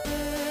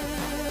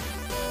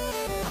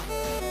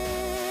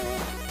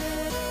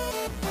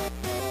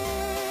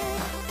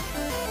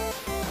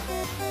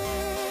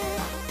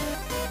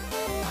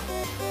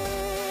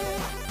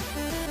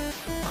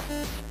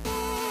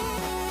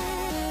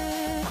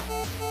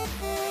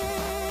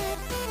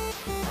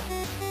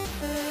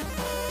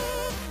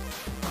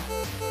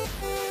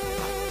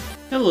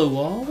Hello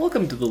all,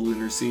 welcome to the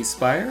Lunar Sea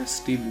Spire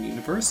Steven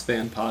Universe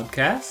fan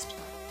podcast.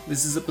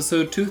 This is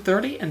episode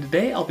 230, and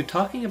today I'll be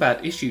talking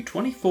about issue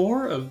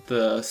 24 of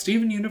the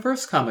Steven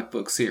Universe comic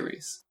book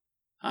series.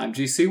 I'm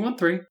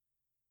GC13.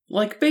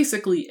 Like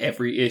basically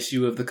every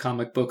issue of the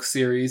comic book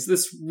series,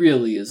 this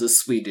really is a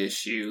sweet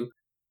issue.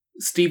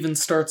 Steven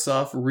starts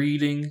off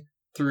reading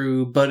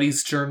through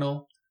Buddy's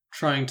journal,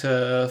 trying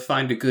to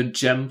find a good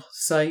gem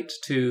site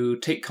to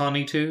take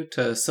Connie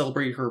to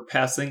celebrate her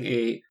passing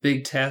a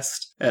big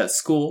test at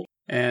school.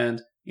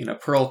 And,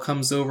 Pearl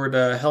comes over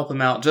to help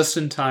him out just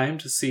in time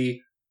to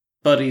see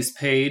Buddy's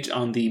page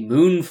on the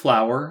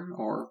Moonflower,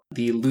 or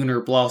the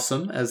Lunar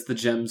Blossom, as the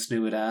gems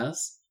knew it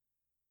as.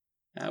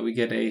 We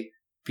get a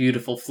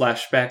beautiful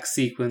flashback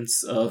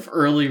sequence of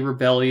early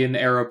Rebellion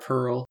era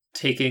Pearl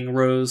taking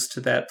Rose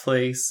to that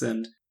place,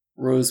 and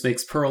Rose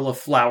makes Pearl a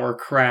flower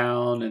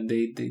crown, and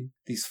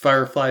these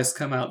fireflies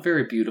come out.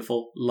 Very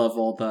beautiful. Love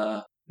all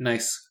the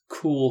nice,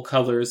 cool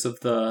colors of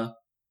the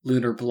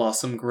Lunar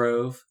Blossom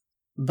Grove.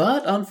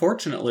 But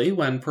unfortunately,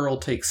 when Pearl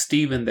takes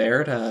Steven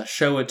there to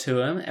show it to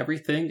him,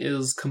 everything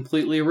is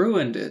completely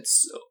ruined.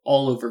 It's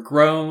all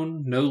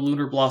overgrown, no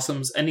lunar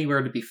blossoms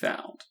anywhere to be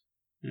found.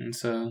 And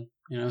so,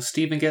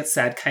 Steven gets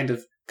sad, kind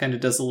of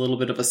does a little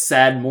bit of a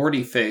sad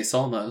Morty face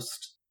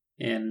almost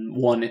in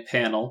one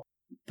panel.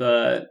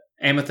 But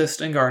Amethyst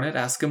and Garnet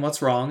ask him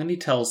what's wrong, and he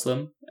tells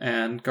them,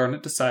 and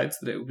Garnet decides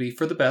that it would be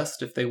for the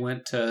best if they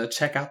went to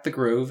check out the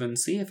grove and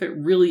see if it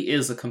really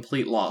is a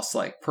complete loss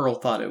like Pearl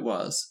thought it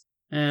was.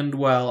 And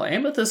while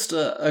Amethyst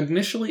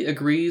initially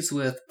agrees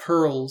with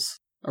Pearl's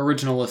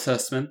original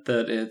assessment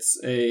that it's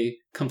a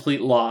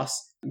complete loss,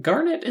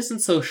 Garnet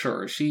isn't so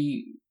sure.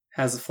 She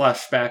has a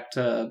flashback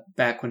to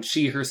back when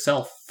she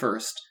herself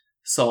first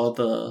saw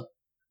the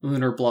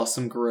Lunar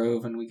Blossom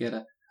Grove, and we get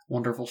a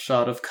wonderful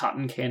shot of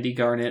cotton candy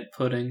Garnet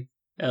putting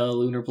a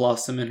lunar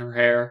blossom in her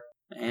hair.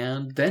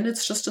 And then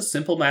it's just a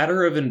simple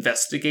matter of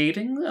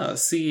investigating,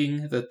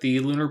 seeing that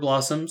the lunar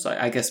blossoms,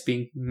 I guess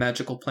being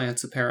magical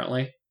plants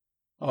apparently,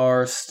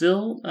 are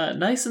still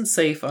nice and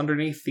safe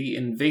underneath the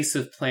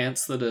invasive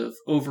plants that have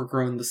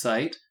overgrown the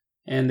site.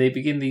 And they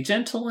begin the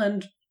gentle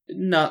and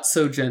not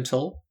so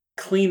gentle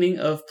cleaning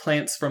of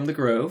plants from the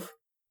grove.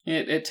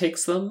 It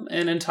takes them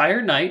an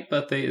entire night,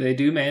 but they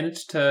do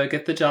manage to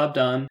get the job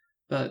done.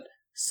 But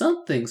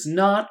something's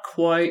not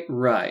quite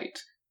right.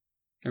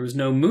 There was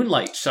no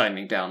moonlight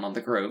shining down on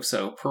the grove,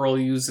 so Pearl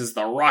uses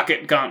the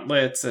rocket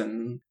gauntlets,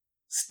 and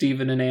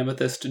Steven and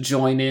Amethyst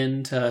join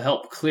in to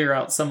help clear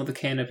out some of the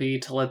canopy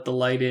to let the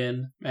light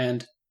in,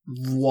 and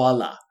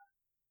voila!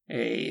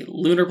 A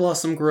Lunar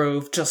Blossom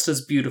Grove just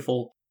as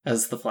beautiful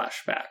as the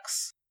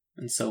flashbacks.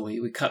 And so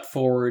we cut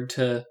forward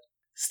to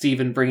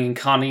Steven bringing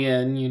Connie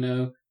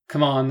in,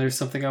 come on, there's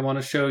something I want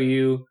to show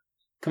you.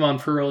 Come on,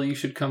 Pearl, you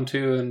should come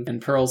too. And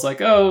Pearl's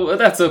like, oh,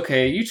 that's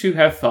okay, you two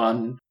have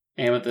fun.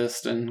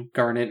 Amethyst and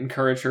Garnet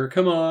encourage her,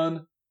 come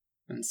on.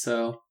 And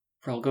so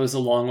Pearl goes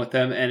along with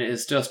them and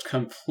is just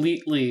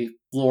completely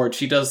floored.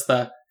 She does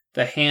the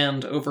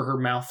hand over her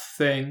mouth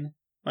thing,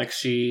 like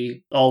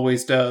she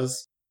always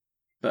does.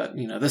 But,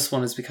 this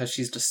one is because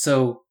she's just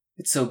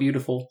it's so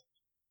beautiful.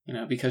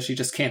 Because she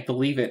just can't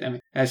believe it. I mean,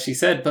 as she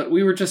said, but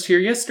we were just here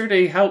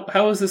yesterday,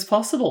 how is this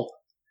possible?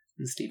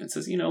 And Steven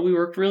says, we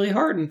worked really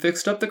hard and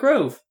fixed up the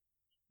grove.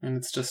 And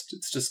it's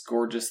just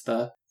gorgeous.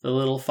 The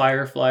little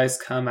fireflies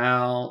come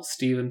out.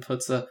 Steven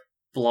puts a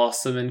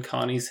blossom in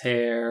Connie's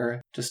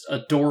hair. Just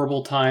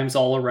adorable times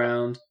all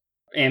around.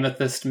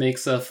 Amethyst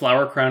makes a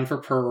flower crown for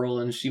Pearl,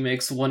 and she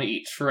makes one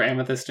each for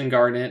Amethyst and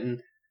Garnet.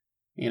 And,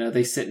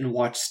 they sit and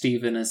watch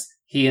Steven as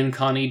he and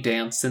Connie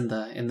dance in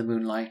the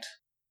moonlight.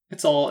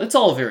 It's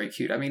all very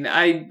cute. I mean,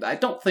 I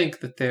don't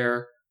think that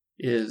there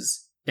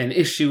is an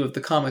issue of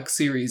the comic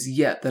series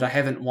yet that I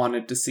haven't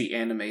wanted to see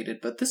animated,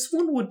 but this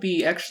one would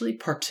be actually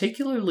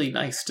particularly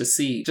nice to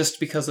see just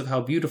because of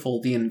how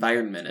beautiful the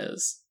environment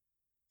is.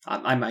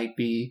 I might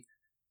be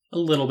a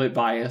little bit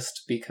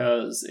biased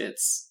because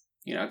it's,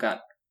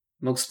 got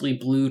mostly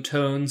blue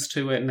tones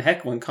to it, and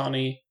heck, when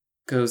Connie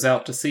goes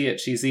out to see it,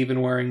 she's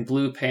even wearing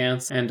blue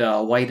pants and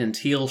a white and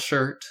teal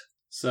shirt,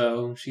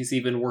 so she's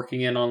even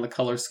working in on the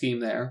color scheme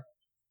there.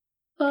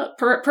 But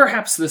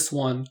perhaps this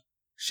one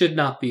should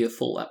not be a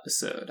full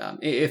episode,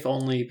 if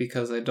only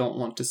because I don't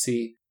want to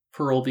see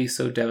Pearl be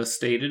so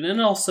devastated, and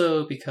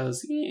also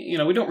because,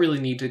 we don't really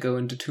need to go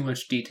into too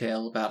much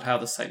detail about how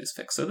the site is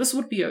fixed. So this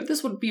would be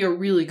a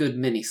really good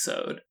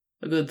mini-sode,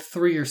 a good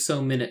 3 or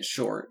so minute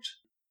short.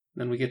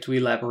 Then we get to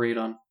elaborate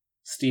on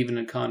Steven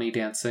and Connie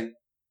dancing.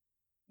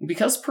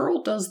 Because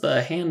Pearl does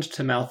the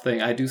hand-to-mouth thing,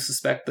 I do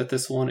suspect that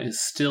this one is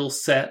still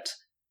set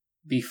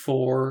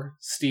before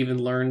Steven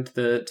learned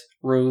that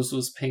Rose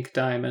was Pink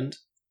Diamond.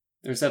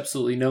 There's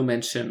absolutely no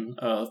mention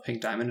of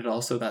Pink Diamond at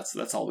all, so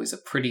that's always a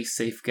pretty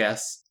safe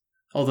guess.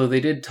 Although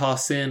they did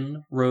toss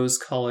in Rose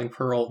calling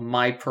Pearl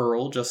my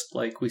Pearl, just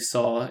like we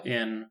saw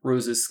in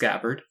Rose's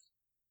scabbard.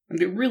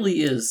 And it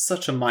really is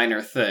such a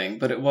minor thing,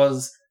 but it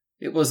was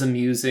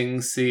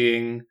amusing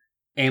seeing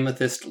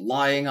Amethyst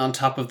lying on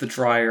top of the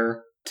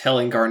dryer,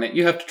 telling Garnet,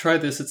 you have to try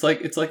this, it's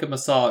like a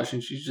massage,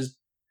 and she's just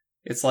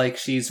It's like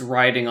she's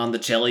riding on the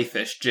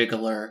jellyfish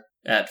jiggler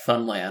at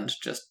Funland,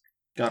 just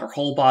got her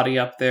whole body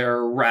up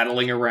there,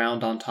 rattling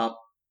around on top,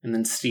 and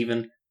then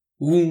Steven,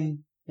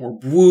 woom, or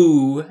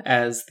woo,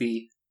 as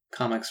the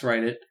comics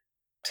write it,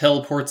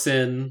 teleports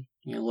in,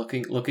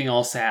 looking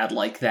all sad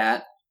like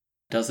that,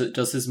 does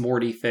his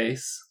Morty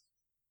face.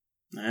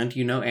 And,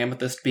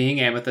 Amethyst being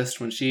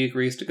Amethyst, when she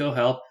agrees to go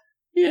help,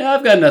 yeah,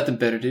 I've got nothing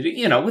better to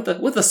do,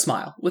 with a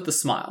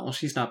smile.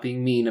 She's not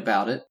being mean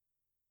about it.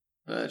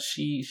 But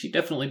she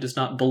definitely does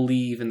not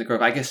believe in the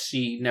grove. I guess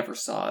she never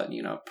saw it.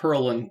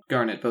 Pearl and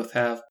Garnet both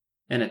have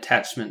an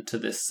attachment to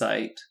this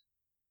site.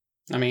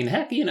 I mean,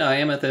 heck,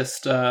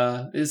 Amethyst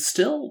is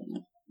still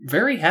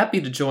very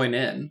happy to join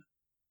in.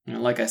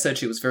 Like I said,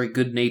 she was very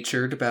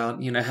good-natured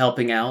about,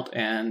 helping out,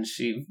 and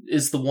she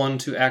is the one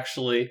to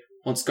actually,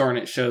 once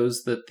Garnet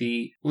shows that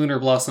the lunar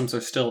blossoms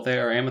are still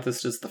there,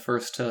 Amethyst is the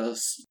first to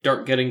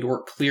start getting to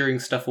work clearing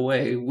stuff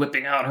away,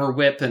 whipping out her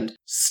whip and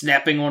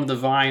snapping one of the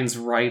vines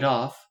right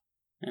off.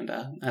 And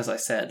as I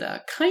said,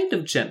 kind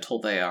of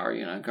gentle they are.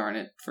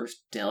 Garnet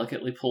first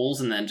delicately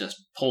pulls and then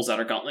just pulls out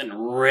her gauntlet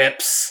and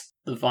rips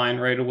the vine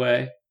right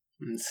away.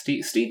 And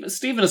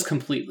Steven is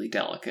completely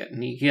delicate,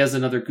 and he has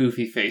another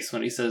goofy face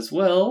when he says,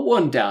 well,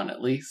 one down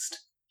at least.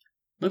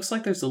 Looks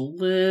like there's a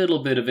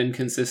little bit of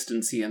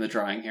inconsistency in the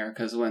drawing here,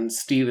 because when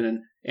Steven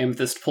and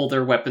Amethyst pull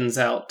their weapons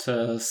out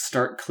to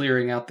start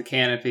clearing out the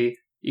canopy,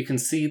 you can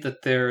see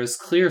that there's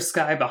clear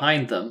sky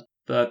behind them.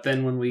 But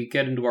then when we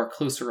get into our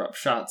closer up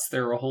shots,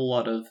 there are a whole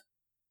lot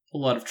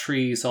of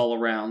trees all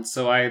around.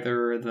 So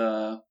either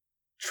the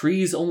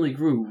trees only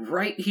grew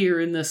right here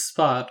in this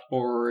spot,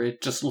 or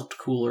it just looked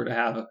cooler to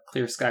have a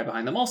clear sky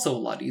behind them. Also a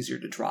lot easier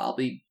to draw.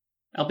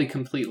 I'll be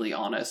completely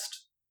honest.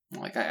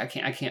 Like I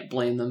can't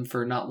blame them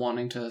for not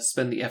wanting to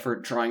spend the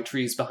effort drawing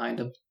trees behind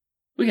them.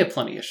 We get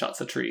plenty of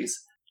shots of trees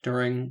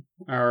during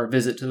our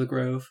visit to the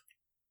grove.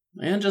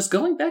 And just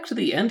going back to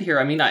the end here,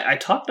 I mean, I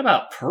talked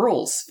about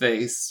Pearl's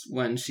face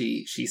when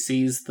she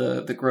sees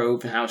the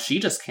grove and how she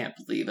just can't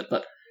believe it,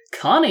 but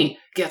Connie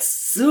gets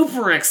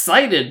super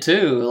excited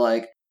too.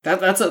 Like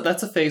that's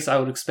a face I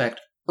would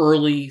expect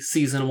early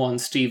season 1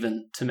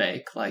 Steven to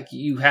make. Like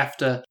you have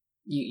to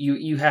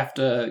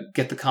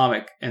get the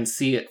comic and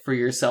see it for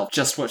yourself,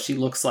 just what she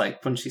looks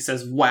like when she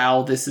says,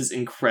 "Wow, this is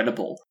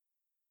incredible."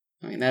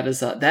 I mean, that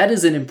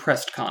is an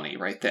impressed Connie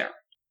right there.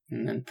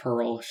 And then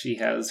Pearl, she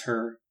has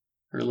her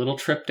little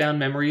trip down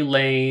memory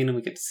lane, and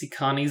we get to see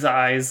Connie's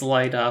eyes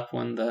light up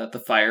when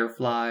the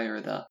firefly or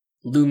the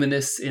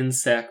luminous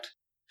insect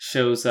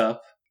shows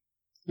up.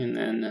 And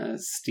then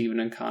Steven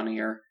and Connie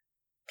are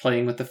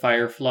playing with the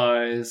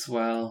fireflies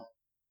while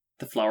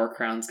the flower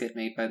crowns get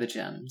made by the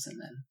gems.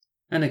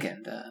 And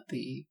again,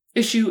 the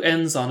issue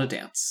ends on a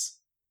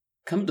dance.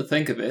 Come to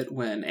think of it,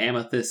 when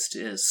Amethyst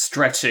is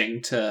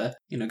stretching to,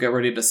 get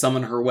ready to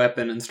summon her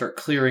weapon and start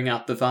clearing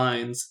out the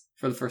vines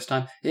for the first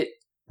time, it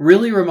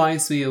really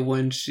reminds me of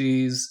when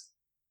she's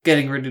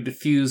getting ready to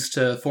fuse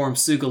to form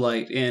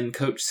Sugilite in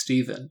Coach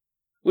Steven,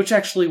 which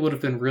actually would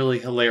have been really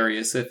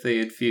hilarious if they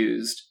had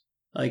fused,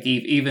 like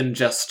even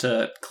just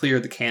to clear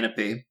the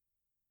canopy.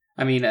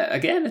 I mean,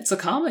 again, it's a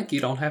comic.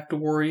 You don't have to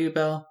worry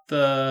about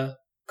the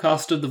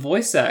cost of the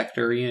voice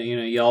actor.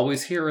 You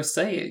always hear us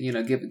say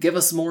it. Give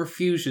us more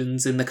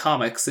fusions in the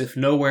comics, if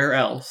nowhere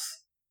else.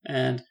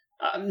 And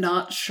I'm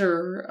not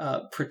sure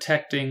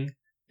protecting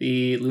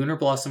the Lunar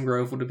Blossom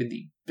Grove would have been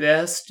the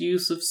best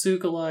use of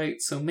Sugilite,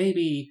 so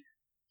maybe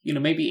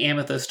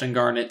Amethyst and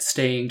Garnet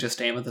staying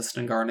just Amethyst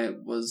and Garnet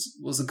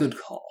was a good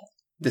call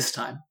this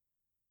time.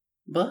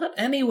 But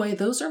anyway,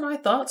 those are my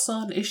thoughts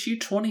on issue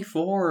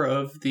 24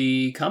 of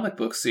the comic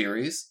book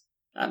series.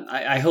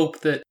 I hope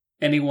that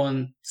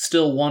anyone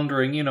still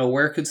wondering,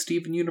 where could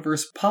Steven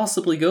Universe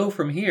possibly go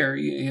from here?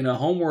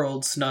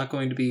 Homeworld's not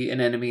going to be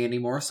an enemy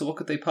anymore, so what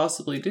could they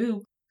possibly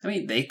do? I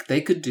mean,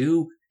 they could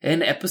do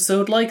an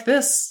episode like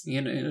this,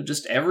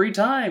 just every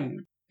time.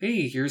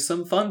 Hey, here's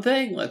some fun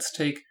thing. Let's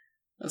take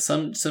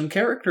some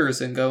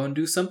characters and go and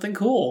do something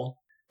cool.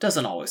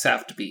 Doesn't always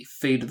have to be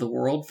Fate of the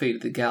World, Fate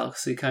of the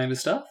Galaxy kind of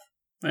stuff.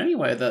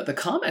 Anyway, the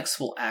comics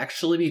will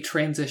actually be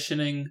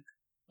transitioning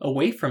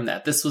away from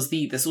that. This was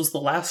the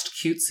last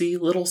cutesy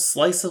little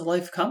slice of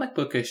life comic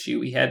book issue.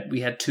 We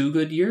had 2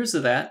 good years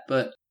of that,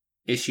 but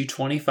issue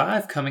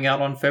 25 coming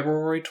out on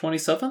February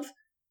 27th.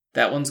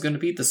 That one's going to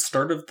be the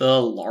start of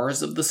the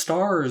Lars of the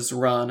Stars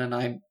run, and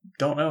I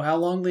don't know how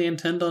long they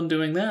intend on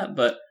doing that,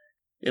 but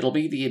it'll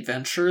be the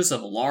adventures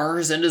of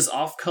Lars and his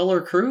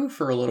off-color crew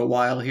for a little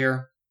while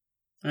here.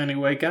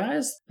 Anyway,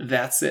 guys,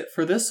 that's it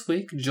for this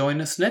week. Join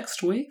us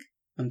next week.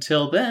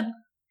 Until then,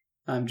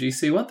 I'm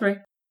GC13.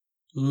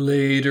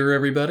 Later,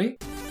 everybody.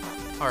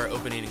 Our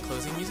opening and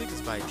closing music is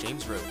by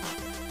James Roach.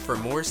 For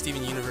more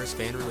Steven Universe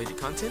fan-related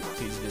content,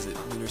 please visit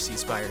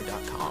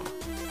LunarSeaSpire.com.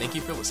 Thank you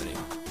for listening.